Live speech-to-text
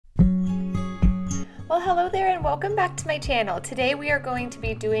Well, hello there and welcome back to my channel. Today we are going to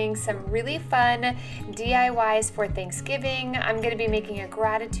be doing some really fun DIYs for Thanksgiving. I'm going to be making a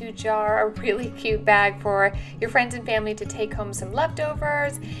gratitude jar, a really cute bag for your friends and family to take home some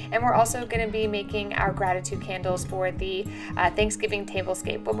leftovers, and we're also going to be making our gratitude candles for the Thanksgiving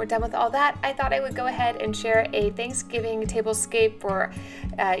tablescape. When we're done with all that, I thought I would go ahead and share a Thanksgiving tablescape for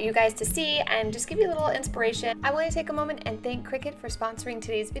you guys to see and just give you a little inspiration. I want to take a moment and thank Cricut for sponsoring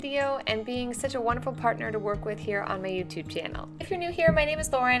today's video and being such a wonderful partner to work with here on my YouTube channel. If you're new here, my name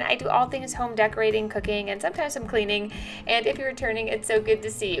is Lauren. I do all things home decorating, cooking, and sometimes some cleaning. And if you're returning, it's so good to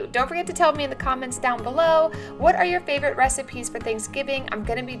see you. Don't forget to tell me in the comments down below, what are your favorite recipes for Thanksgiving? I'm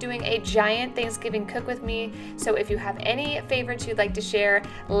going to be doing a giant Thanksgiving cook with me, so if you have any favorites you'd like to share,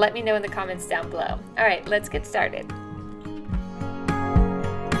 let me know in the comments down below. All right, let's get started.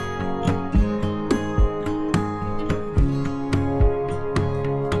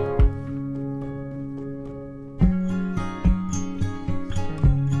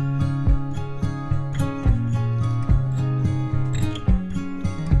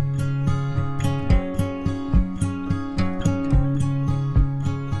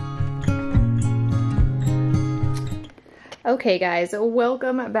 Okay guys,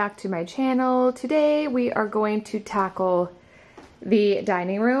 welcome back to my channel. Today we are going to tackle the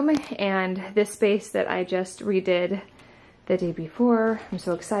dining room and this space that I just redid the day before. I'm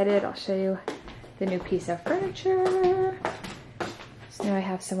so excited. I'll show you the new piece of furniture. So now I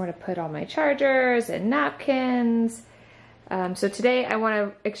have somewhere to put all my chargers and napkins. So today I want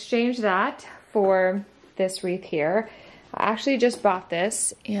to exchange that for this wreath here. I actually just bought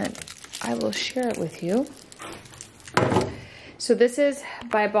this and I will share it with you. So this is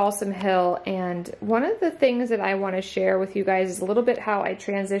by Balsam Hill, and one of the things that I want to share with you guys is a little bit how I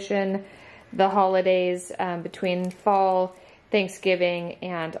transition the holidays between fall, Thanksgiving,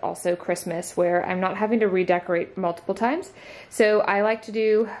 and also Christmas, where I'm not having to redecorate multiple times. So I like to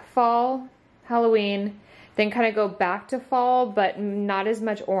do fall, Halloween, then kind of go back to fall, but not as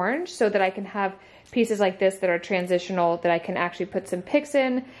much orange, so that I can have pieces like this that are transitional, that I can actually put some picks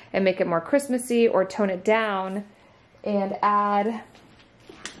in and make it more Christmassy, or tone it down and add,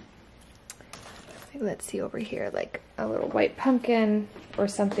 let's see over here, like a little white pumpkin or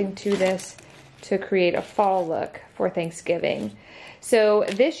something to this to create a fall look for Thanksgiving. So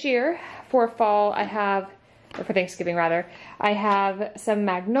this year for fall or for Thanksgiving rather, I have some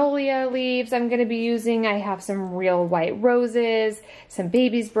magnolia leaves I'm going to be using. I have some real white roses, some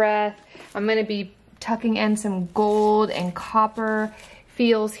baby's breath. I'm going to be tucking in some gold and copper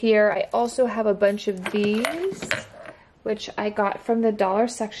feels here. I also have a bunch of these, which I got from the dollar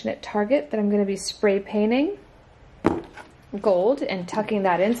section at Target, that I'm going to be spray painting gold and tucking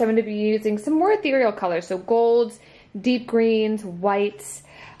that in. So I'm going to be using some more ethereal colors, so golds, deep greens, whites.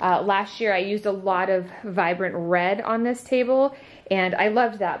 Last year I used a lot of vibrant red on this table, and I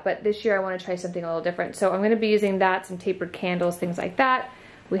loved that, but this year I want to try something a little different. So I'm going to be using that, some tapered candles, things like that.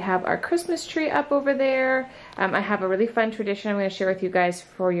 We have our Christmas tree up over there. I have a really fun tradition I'm going to share with you guys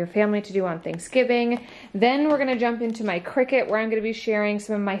for your family to do on Thanksgiving. Then we're going to jump into my Cricut, where I'm going to be sharing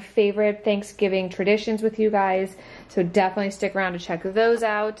some of my favorite Thanksgiving traditions with you guys. So definitely stick around to check those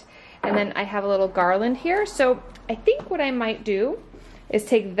out. And then I have a little garland here. So I think what I might do is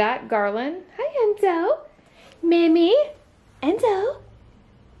take that garland. Hi, Enzo. Mimi. Enzo.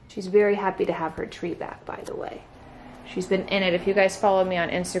 She's very happy to have her tree back, by the way. She's been in it. If you guys follow me on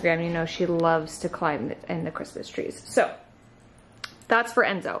Instagram, you know she loves to climb in the Christmas trees. So that's for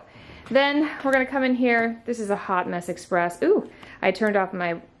Enzo. Then we're gonna come in here. This is a Hot Mess Express. Ooh, I turned off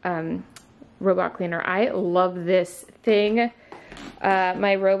my robot cleaner. I love this thing,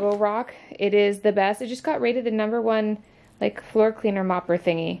 my Robo Rock. It is the best. It just got rated the #1 like floor cleaner mopper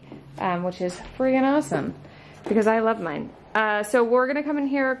thingy, which is friggin' awesome because I love mine. So we're gonna come in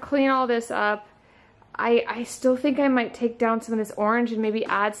here, clean all this up. I still think I might take down some of this orange and maybe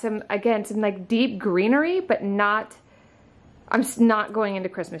add some, again, some like deep greenery, but not, I'm not going into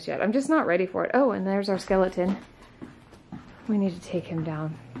Christmas yet. I'm just not ready for it. Oh, and there's our skeleton. We need to take him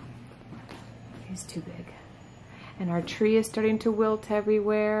down. He's too big. And our tree is starting to wilt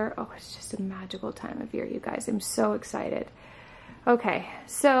everywhere. Oh, it's just a magical time of year, you guys. I'm so excited. Okay,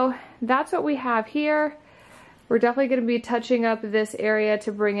 so that's what we have here. We're definitely going to be touching up this area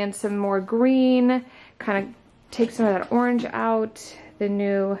to bring in some more green, kind of take some of that orange out. The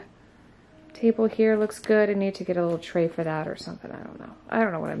new table here looks good. I need to get a little tray for that or something. I don't know. I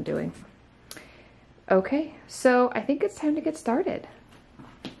don't know what I'm doing. Okay, so I think it's time to get started.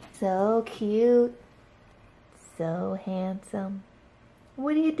 So cute. So handsome.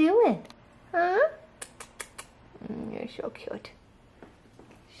 What are you doing? Huh? You're so cute.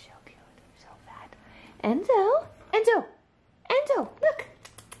 So cute. So fat. Enzo, Enzo, Enzo, look.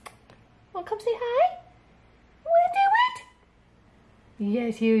 Wanna come say hi? Wanna do it?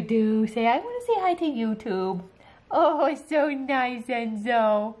 Yes, you do. Say, I wanna say hi to YouTube. Oh, it's so nice,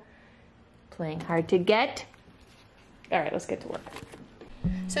 Enzo. Playing hard to get. All right, let's get to work.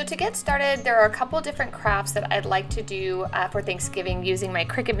 So to get started, there are a couple different crafts that I'd like to do for Thanksgiving using my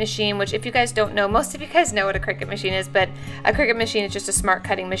Cricut machine, which if you guys don't know, most of you guys know what a Cricut machine is, but a Cricut machine is just a smart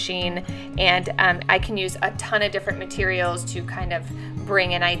cutting machine, and I can use a ton of different materials to kind of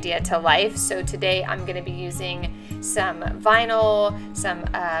bring an idea to life. So today I'm going to be using some vinyl, some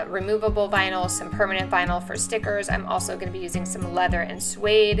removable vinyl, some permanent vinyl for stickers. I'm also going to be using some leather and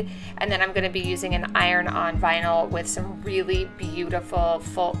suede, and then I'm going to be using an iron-on vinyl with some really beautiful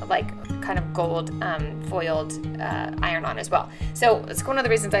full, like kind of gold foiled iron-on as well. So it's one of the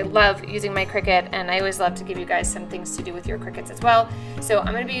reasons I love using my Cricut, and I always love to give you guys some things to do with your Cricuts as well. So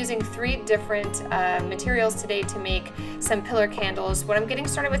I'm going to be using 3 different materials today to make some pillar candles. What I'm getting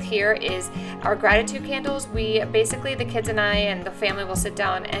started with here is our gratitude candles. We basically, the kids and I and the family will sit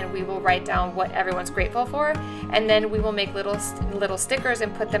down and we will write down what everyone's grateful for, and then we will make little stickers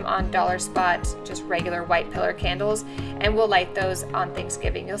and put them on dollar spot, just regular white pillar candles, and we'll light those on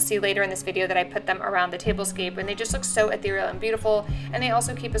Thanksgiving. You'll see later in this video that I put them around the tablescape, and they just look so ethereal and beautiful, and they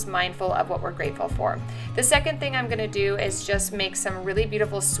also keep us mindful of what we're grateful for. The second thing I'm going to do is just make some really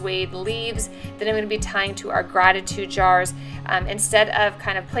beautiful suede leaves that I'm going to be tying to our gratitude jars. Instead of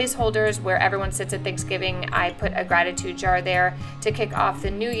kind of placeholders where everyone sits at Thanksgiving, I put a gratitude jar there to kick off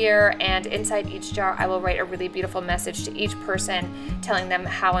the new year, and inside each jar I will write a really beautiful message to each person, telling them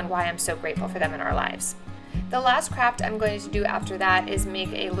how and why I'm so grateful for them in our lives. The last craft I'm going to do after that is make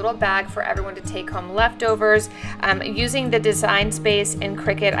a little bag for everyone to take home leftovers. Using the design space in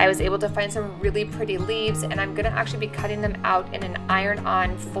Cricut, I was able to find some really pretty leaves, and I'm going to actually be cutting them out in an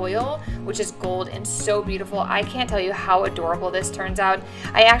iron-on foil, which is gold and so beautiful. I can't tell you how adorable this turns out.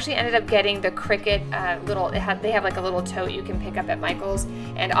 I actually ended up getting the Cricut they have like a little tote you can pick up at Michael's,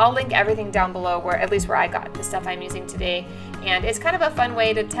 and I'll link everything down below, where at least where I got the stuff I'm using today. And it's kind of a fun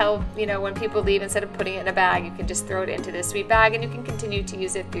way to tell, you know, when people leave, instead of putting it in a bag, you can just throw it into this sweet bag and you can continue to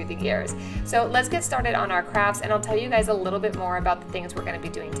use it through the years. So let's get started on our crafts, and I'll tell you guys a little bit more about the things we're going to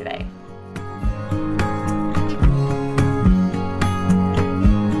be doing today.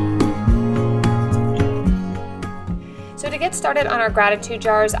 So to get started on our gratitude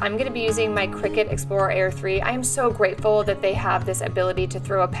jars, I'm going to be using my Cricut Explorer Air 3. I am so grateful that they have this ability to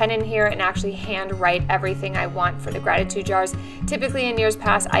throw a pen in here and actually hand write everything I want for the gratitude jars. Typically in years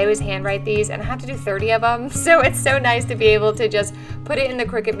past, I always hand write these, and I have to do 30 of them, so it's so nice to be able to just put it in the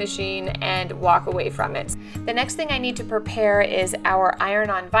Cricut machine and walk away from it. The next thing I need to prepare is our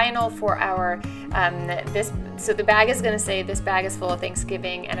iron-on vinyl for our so the bag is going to say this bag is full of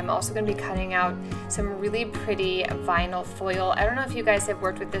Thanksgiving, and I'm also going to be cutting out some really pretty vinyl foil. I don't know if you guys have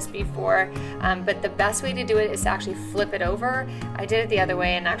worked with this before, but the best way to do it is to actually flip it over. I did it the other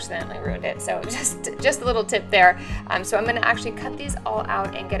way and accidentally ruined it, so just a little tip there. So I'm going to actually cut these all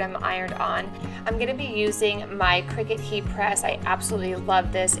out and get them ironed on. I'm going to be using my Cricut heat press. I absolutely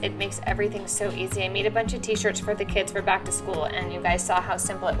love this. It makes everything so easy. I made a bunch of t-shirts for the kids for back to school, and you guys saw how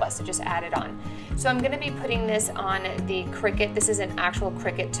simple it was to just add it on. So I'm going to be putting this on the Cricut. This is an actual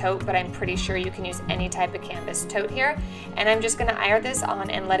Cricut tote, but I'm pretty sure you can use any type of canvas tote here. And I'm just going to iron this on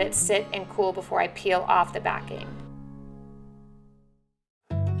and let it sit and cool before I peel off the backing.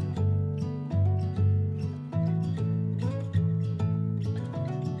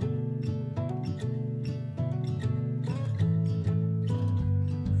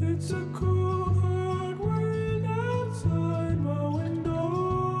 It's a cool hard wind outside my window.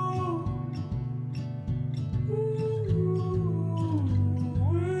 Ooh,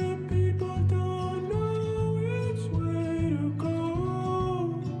 where people don't know which way to go.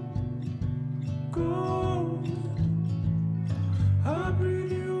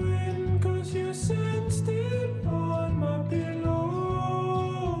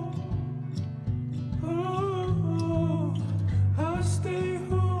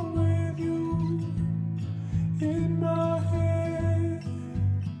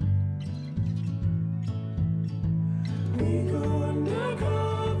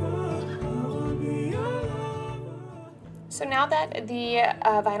 So now that the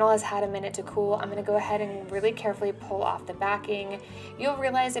vinyl has had a minute to cool, I'm going to go ahead and really carefully pull off the backing. You'll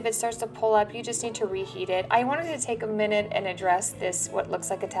realize if it starts to pull up, you just need to reheat it. I wanted to take a minute and address this, what looks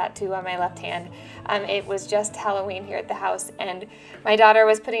like a tattoo on my left hand. It was just Halloween here at the house, and my daughter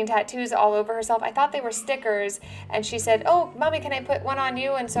was putting tattoos all over herself. I thought they were stickers, and she said, "Oh, Mommy, can I put one on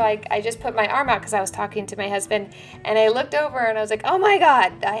you?" And so I just put my arm out because I was talking to my husband, and I looked over and I was like, "Oh my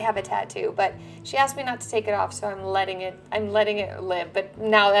God, I have a tattoo." But she asked me not to take it off, so I'm letting it live. But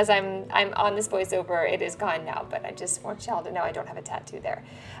now, as I'm on this voiceover, it is gone now. But I just want y'all to know I don't have a tattoo there.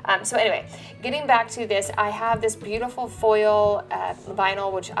 So anyway, getting back to this, I have this beautiful foil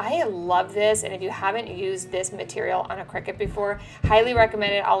vinyl, which I love this. And if you haven't used this material on a Cricut before, highly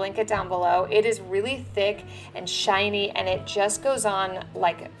recommend it. I'll link it down below. It is really thick and shiny, and it just goes on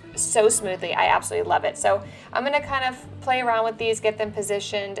like so smoothly. I absolutely love it. So I'm going to kind of play around with these, get them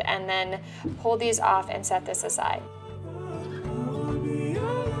positioned, and then pull these off and set this aside.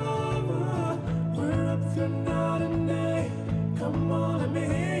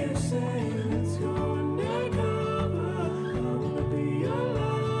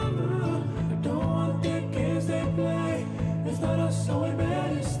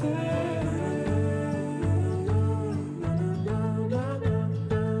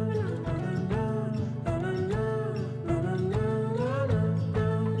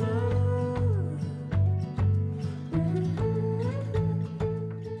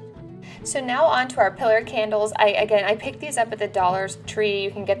 So now on to our pillar candles. I picked these up at the Dollar Tree.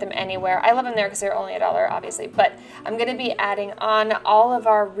 You can get them anywhere. I love them there because they're only $1, obviously. But I'm going to be adding on all of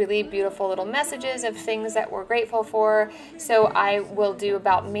our really beautiful little messages of things that we're grateful for. So I will do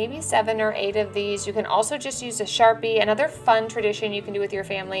about maybe 7 or 8 of these. You can also just use a Sharpie. Another fun tradition you can do with your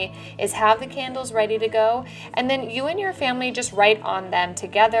family is have the candles ready to go. And then you and your family just write on them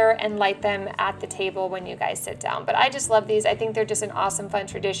together and light them at the table when you guys sit down. But I just love these. I think they're just an awesome, fun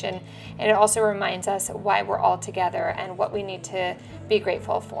tradition. And it also reminds us why we're all together and what we need to be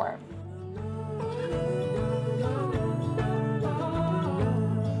grateful for.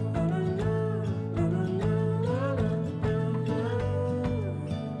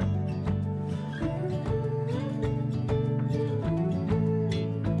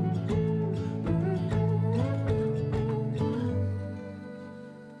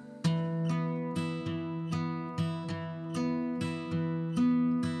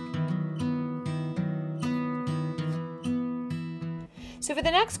 So for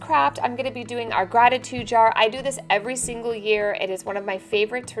the next craft, I'm going to be doing our gratitude jar. I do this every single year. It is one of my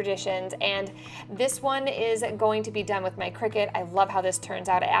favorite traditions, and this one is going to be done with my Cricut. I love how this turns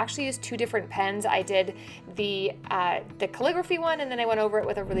out. I actually used 2 different pens. I did the calligraphy one, and then I went over it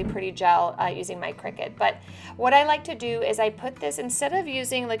with a really pretty gel using my Cricut. But what I like to do is I put this, instead of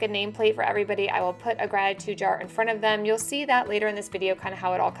using like a nameplate for everybody, I will put a gratitude jar in front of them. You'll see that later in this video, kind of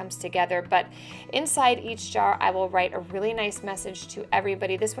how it all comes together. But inside each jar, I will write a really nice message to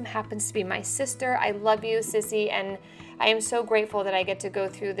everybody. This one happens to be my sister. I love you, Sissy, and I am so grateful that I get to go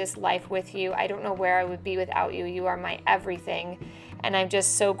through this life with you. I don't know where I would be without you. You are my everything, and I'm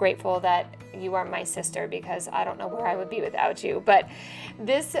just so grateful that you are my sister, because I don't know where I would be without you. But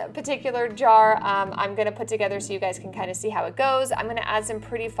this particular jar I'm going to put together so you guys can kind of see how it goes. I'm going to add some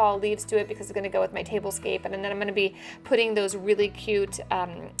pretty fall leaves to it because it's going to go with my Tablescape, and then I'm going to be putting those really cute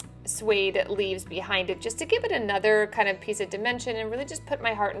suede leaves behind it just to give it another kind of piece of dimension and really just put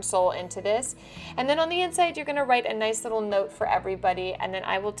my heart and soul into this. And then on the inside, you're going to write a nice little note for everybody, and then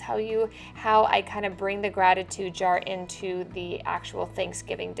I will tell you how I kind of bring the gratitude jar into the actual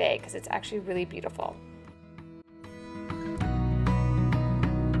Thanksgiving day, because it's actually really beautiful.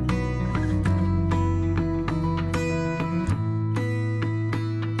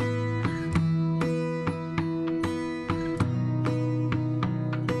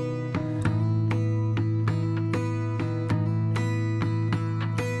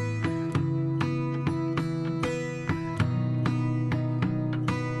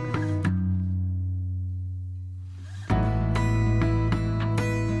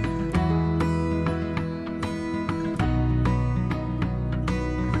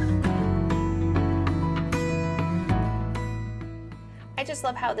 I just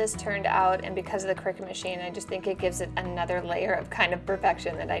love how this turned out, and because of the Cricut machine, I just think it gives it another layer of kind of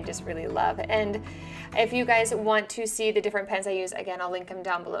perfection that I just really love. And if you guys want to see the different pens I use, again, I'll link them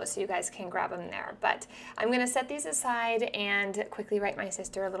down below so you guys can grab them there. But I'm going to set these aside and quickly write my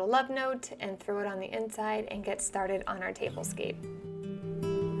sister a little love note and throw it on the inside and get started on our Tablescape.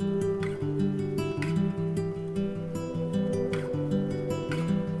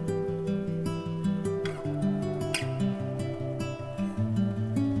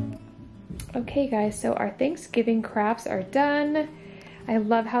 Okay guys, so our Thanksgiving crafts are done. I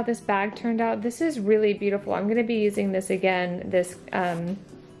love how this bag turned out. This is really beautiful. I'm gonna be using this again, this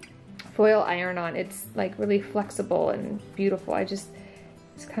foil iron-on. It's like really flexible and beautiful. It's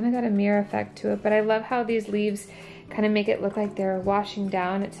kind of got a mirror effect to it, but I love how these leaves kind of make it look like they're washing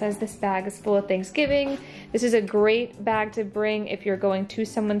down. It says this bag is full of Thanksgiving. This is a great bag to bring if you're going to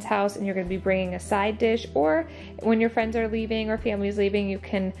someone's house and you're going to be bringing a side dish, or when your friends are leaving or family's leaving, you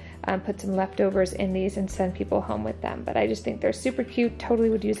can put some leftovers in these and send people home with them. But I just think they're super cute. Totally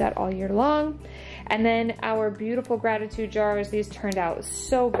would use that all year long. And then our beautiful gratitude jars. These turned out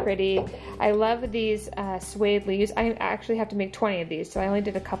so pretty. I love these suede leaves. I actually have to make 20 of these, so I only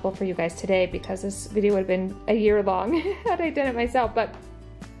did a couple for you guys today because this video would have been a year long had I done it myself. But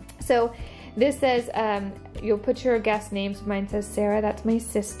so this says, you'll put your guest names. Mine says Sarah, that's my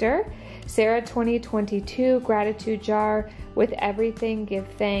sister. Sarah 2022 gratitude jar, with everything give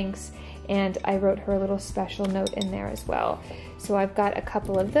thanks. And I wrote her a little special note in there as well. So I've got a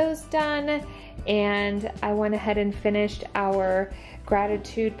couple of those done, and I went ahead and finished our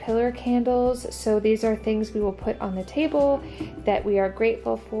gratitude pillar candles. So these are things we will put on the table that we are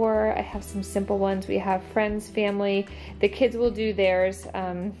grateful for. I have some simple ones. We have friends, family. The kids will do theirs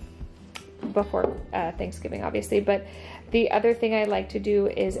before Thanksgiving, obviously. But the other thing I like to do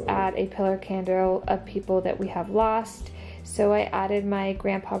is add a pillar candle of people that we have lost. So I added my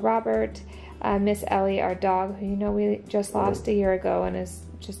Grandpa Robert, Miss Ellie, our dog, who you know we just lost a year ago and has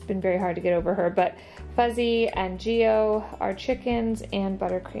just been very hard to get over her, but Fuzzy and Geo, our chickens, and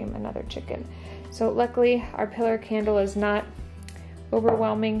Buttercream, another chicken. So luckily our pillar candle is not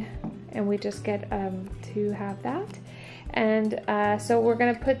overwhelming and we just get to have that. And so we're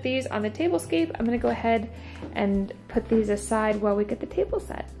gonna put these on the tablescape. I'm gonna go ahead and put these aside while we get the table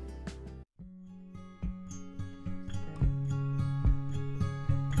set.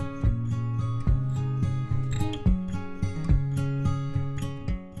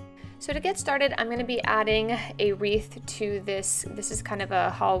 So to get started, I'm going to be adding a wreath to this. This is kind of a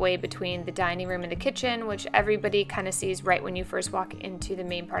hallway between the dining room and the kitchen, which everybody kind of sees right when you first walk into the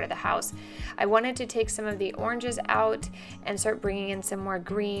main part of the house. I wanted to take some of the oranges out and start bringing in some more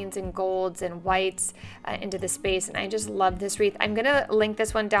greens and golds and whites into the space, and I just love this wreath. I'm going to link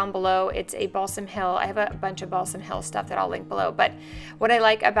this one down below. It's a Balsam Hill. I have a bunch of Balsam Hill stuff that I'll link below, but what I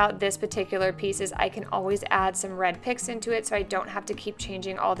like about this particular piece is I can always add some red picks into it, so I don't have to keep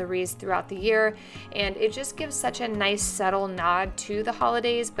changing all the wreaths throughout the year, and it just gives such a nice subtle nod to the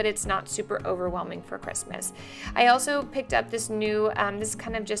holidays, but it's not super overwhelming for Christmas. I also picked up this new, this is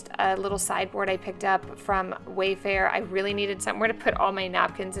kind of just a little sideboard I picked up from Wayfair. I really needed somewhere to put all my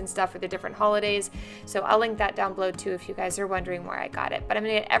napkins and stuff for the different holidays, so I'll link that down below too if you guys are wondering where I got it. But I'm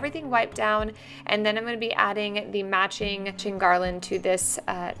gonna get everything wiped down, and then I'm gonna be adding the matching garland to this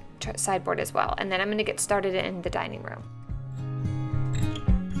sideboard as well, and then I'm gonna get started in the dining room.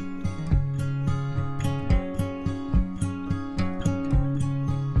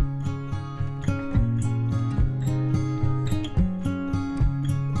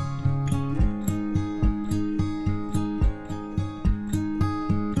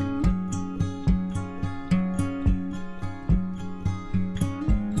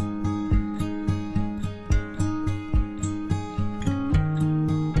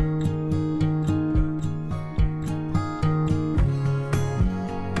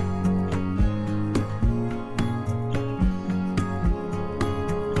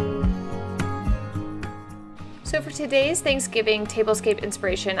 So for today's Thanksgiving tablescape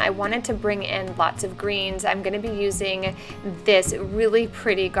inspiration, I wanted to bring in lots of greens. I'm going to be using this really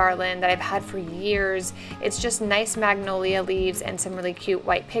pretty garland that I've had for years. It's just nice magnolia leaves and some really cute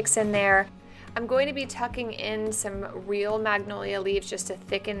white picks in there. I'm going to be tucking in some real magnolia leaves just to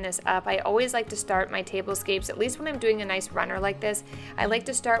thicken this up. I always like to start my tablescapes, at least when I'm doing a nice runner like this, I like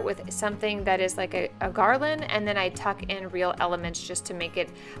to start with something that is like a garland, and then I tuck in real elements just to make it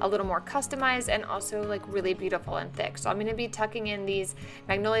a little more customized and also like really beautiful and thick. So I'm going to be tucking in these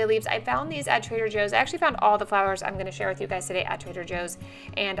magnolia leaves. I found these at Trader Joe's. I actually found all the flowers I'm going to share with you guys today at Trader Joe's,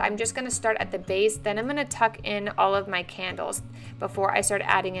 and I'm just going to start at the base. Then I'm going to tuck in all of my candles before I start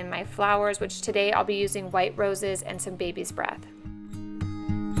adding in my flowers, which today I'll be using white roses and some baby's breath.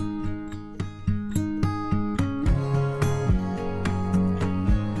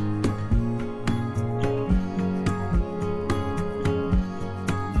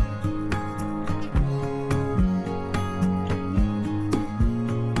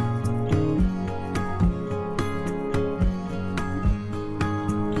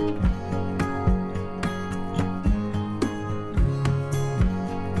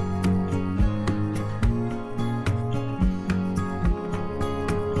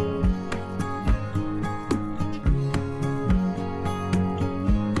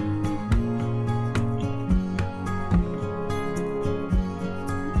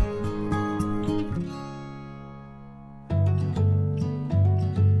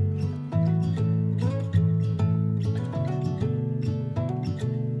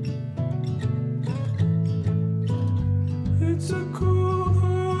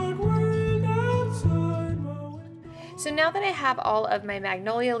 now that I have all of my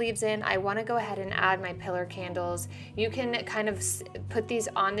magnolia leaves in, I want to go ahead and add my pillar candles. You can kind of put these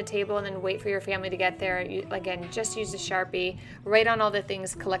on the table and then wait for your family to get there. Again, just use a Sharpie, write on all the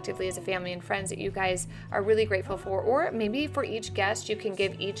things collectively as a family and friends that you guys are really grateful for, or maybe for each guest, you can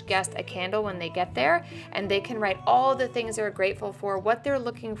give each guest a candle when they get there, and they can write all the things they're grateful for, what they're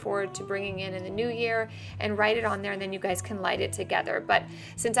looking forward to bringing in the new year, and write it on there, and then you guys can light it together. But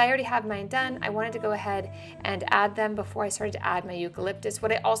since I already have mine done, I wanted to go ahead and add them before I started to add my eucalyptus.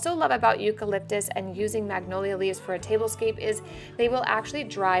 What I also love about eucalyptus and using magnolia leaves for a tablescape is they will actually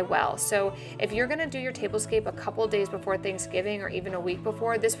dry well. So if you're gonna do your tablescape a couple days before Thanksgiving or even a week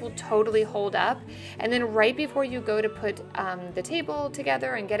before, this will totally hold up. And then right before you go to put the table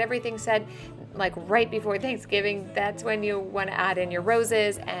together and get everything set, like right before Thanksgiving, that's when you want to add in your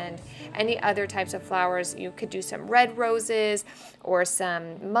roses and any other types of flowers. You could do some red roses or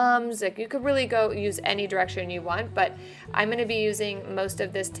some mums. Like, you could really go use any direction you want, but I'm going to be using most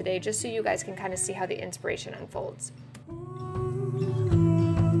of this today just so you guys can kind of see how the inspiration unfolds.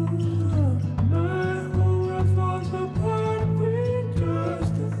 My whole world falls apart with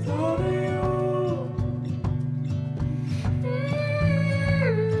just the thought of you.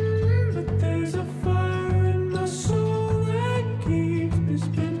 But there's a fire in my soul that keeps me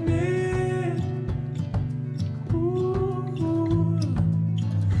spinning. Ooh,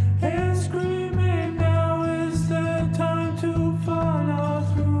 and screaming, now is the time to follow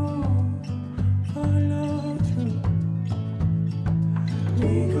through, follow through.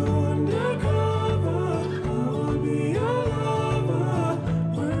 We go undercover, I will be your lover.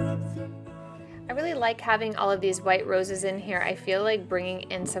 We're up for I really like having all of these white roses in here. I feel like bringing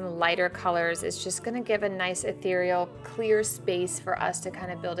in some lighter colors is just going to give a nice ethereal, clear space for us to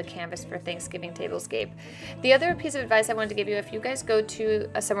kind of build a canvas for Thanksgiving tablescape. The other piece of advice I wanted to give you, if you guys go to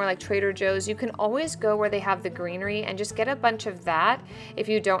somewhere like Trader Joe's, you can always go where they have the greenery and just get a bunch of that if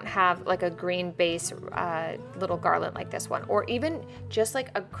you don't have like a green base little garland like this one, or even just like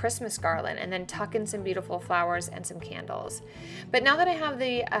a Christmas garland, and then tuck in some beautiful flowers and some candles. But now that I have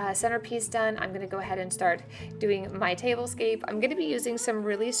the centerpiece done, I'm going to go ahead and start doing my tablescape. I'm going to be using some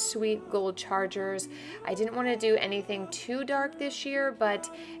really sweet gold chargers. I didn't want to do anything too dark this year, but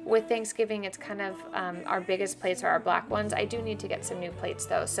with Thanksgiving, it's kind of our biggest plates are our black ones. I do need to get some new plates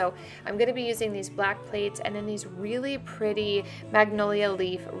though, so I'm going to be using these black plates and then these really pretty magnolia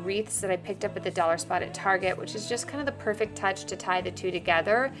leaf wreaths that I picked up at the dollar spot at Target, which is just kind of the perfect touch to tie the two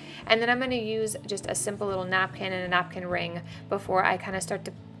together. And then I'm going to use just a simple little napkin and a napkin ring before I kind of start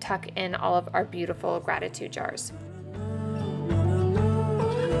to tuck in all of our beautiful gratitude jars.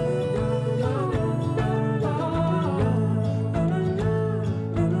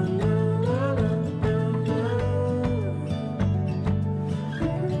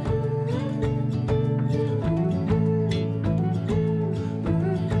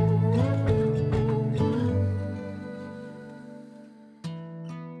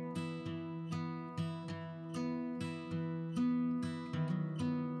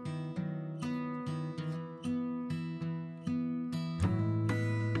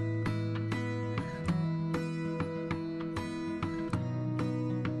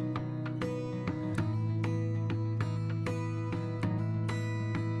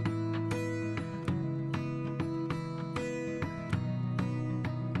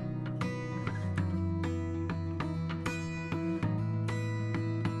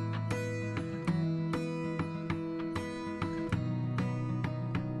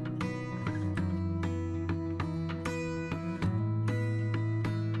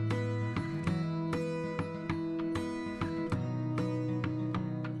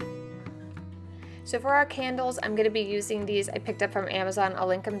 So for our candles, I'm going to be using these I picked up from Amazon. I'll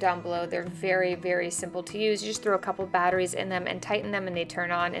link them down below. They're very, very simple to use. You just throw a couple batteries in them and tighten them and they turn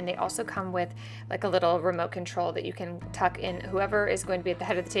on. And they also come with like a little remote control that you can tuck in whoever is going to be at the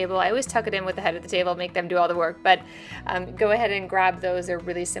head of the table. I always tuck it in with the head of the table, make them do all the work, but go ahead and grab those. They're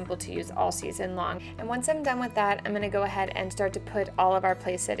really simple to use all season long. And once I'm done with that, I'm going to go ahead and start to put all of our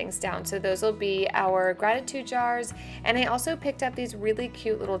place settings down. So those will be our gratitude jars. And I also picked up these really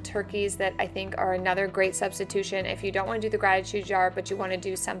cute little turkeys that I think are another great substitution if you don't want to do the gratitude jar but you want to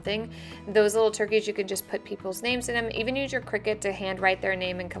do something. Those little turkeys, you can just put people's names in them, even use your Cricut to hand write their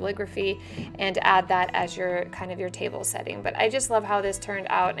name in calligraphy and add that as your kind of your table setting. But I just love how this turned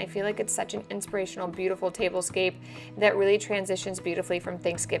out, and I feel like it's such an inspirational, beautiful tablescape that really transitions beautifully from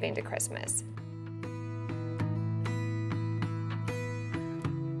Thanksgiving to Christmas.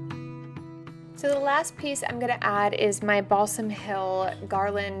 So the last piece I'm going to add is my Balsam Hill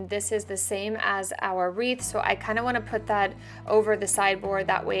garland. This is the same as our wreath, so I kind of want to put that over the sideboard.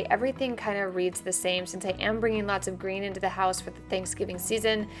 That way everything kind of reads the same. Since I am bringing lots of green into the house for the Thanksgiving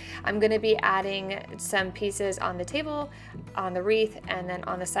season, I'm going to be adding some pieces on the table, on the wreath, and then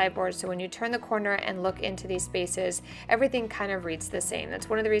on the sideboard. So when you turn the corner and look into these spaces, everything kind of reads the same.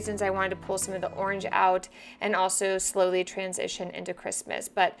 That's one of the reasons I wanted to pull some of the orange out and also slowly transition into Christmas.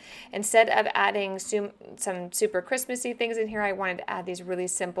 But instead of adding some super Christmassy things in here, I wanted to add these really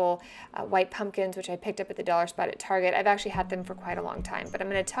simple white pumpkins, which I picked up at the dollar spot at Target. I've actually had them for quite a long time, but I'm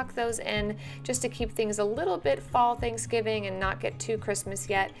going to tuck those in just to keep things a little bit fall Thanksgiving and not get too Christmas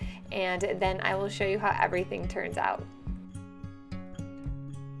yet, and then I will show you how everything turns out.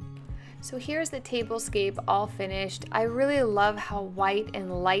 So here's the tablescape all finished. I really love how white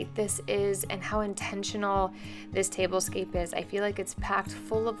and light this is and how intentional this tablescape is. I feel like it's packed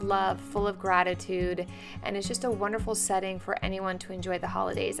full of love, full of gratitude, and it's just a wonderful setting for anyone to enjoy the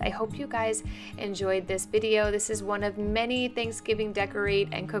holidays. I hope you guys enjoyed this video. This is one of many Thanksgiving decorate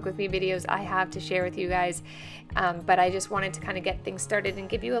and cook with me videos I have to share with you guys, but I just wanted to kind of get things started and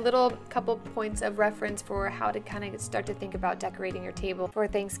give you a little couple points of reference for how to kind of start to think about decorating your table for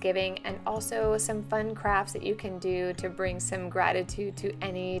Thanksgiving, and also some fun crafts that you can do to bring some gratitude to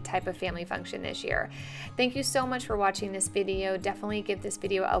any type of family function this year. Thank you so much for watching this video. Definitely give this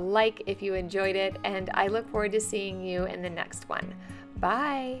video a like if you enjoyed it, and I look forward to seeing you in the next one.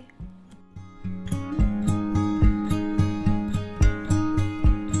 Bye!